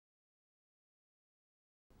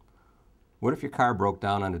What if your car broke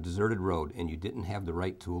down on a deserted road and you didn't have the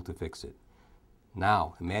right tool to fix it?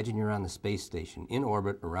 Now, imagine you're on the space station, in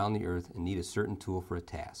orbit around the Earth, and need a certain tool for a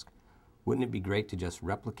task. Wouldn't it be great to just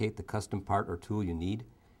replicate the custom part or tool you need?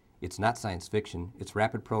 It's not science fiction, it's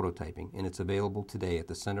rapid prototyping, and it's available today at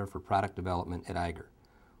the Center for Product Development at EIGER.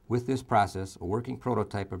 With this process, a working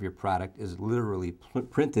prototype of your product is literally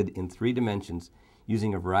printed in 3 dimensions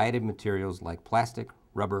using a variety of materials like plastic,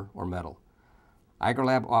 rubber, or metal.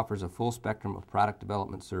 EIGERlab offers a full spectrum of product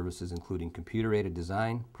development services including computer-aided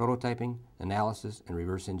design, prototyping, analysis, and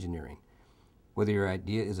reverse engineering. Whether your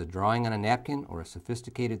idea is a drawing on a napkin or a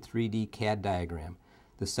sophisticated 3D CAD diagram,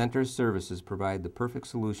 the Center's services provide the perfect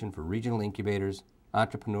solution for regional incubators,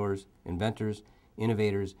 entrepreneurs, inventors,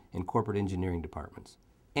 innovators, and corporate engineering departments.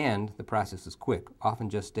 And the process is quick, often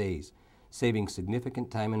just days, saving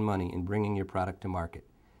significant time and money in bringing your product to market.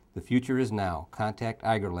 The future is now. Contact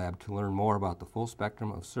EIGERlab to learn more about the full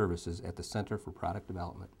spectrum of services at the Center for Product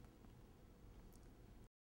Development.